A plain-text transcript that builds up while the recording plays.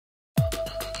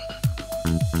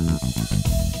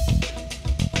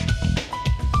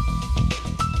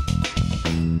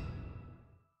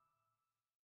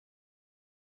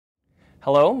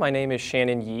Hello, my name is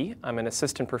Shannon Yee. I'm an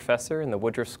assistant professor in the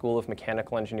Woodruff School of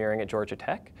Mechanical Engineering at Georgia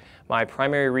Tech. My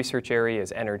primary research area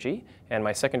is energy, and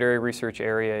my secondary research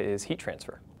area is heat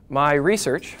transfer. My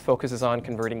research focuses on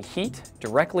converting heat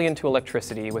directly into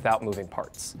electricity without moving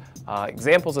parts.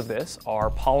 Examples of this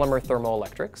are polymer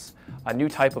thermoelectrics, a new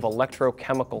type of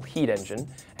electrochemical heat engine,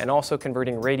 and also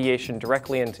converting radiation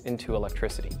directly into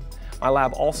electricity. My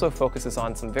lab also focuses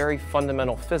on some very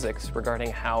fundamental physics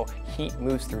regarding how heat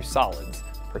moves through solids,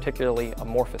 particularly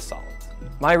amorphous solids.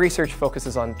 My research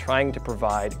focuses on trying to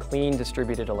provide clean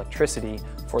distributed electricity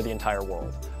for the entire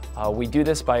world. We do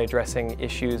this by addressing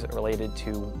issues related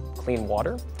to clean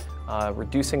water,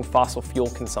 reducing fossil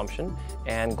fuel consumption,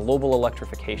 and global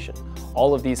electrification.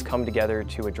 All of these come together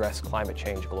to address climate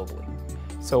change globally.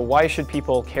 So why should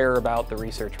people care about the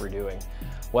research we're doing?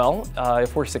 Well,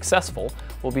 if we're successful,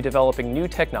 we'll be developing new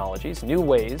technologies, new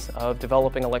ways of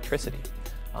developing electricity.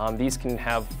 These can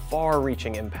have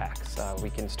far-reaching impacts.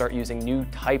 We can start using new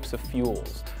types of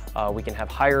fuels. We can have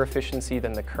higher efficiency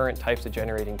than the current types of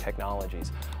generating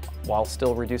technologies, while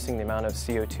still reducing the amount of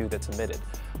CO2 that's emitted.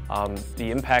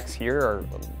 The impacts here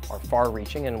are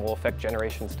far-reaching and will affect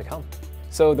generations to come.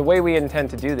 So the way we intend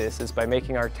to do this is by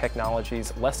making our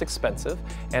technologies less expensive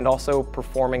and also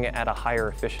performing at a higher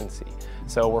efficiency.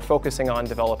 So we're focusing on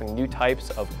developing new types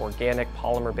of organic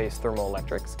polymer-based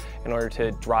thermoelectrics in order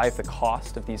to drive the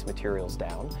cost of these materials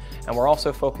down. And we're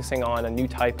also focusing on a new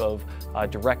type of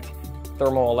direct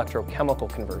thermoelectrochemical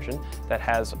conversion that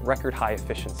has record high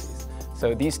efficiencies.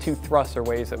 So these two thrusts are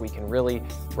ways that we can really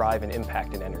drive an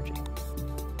impact in energy.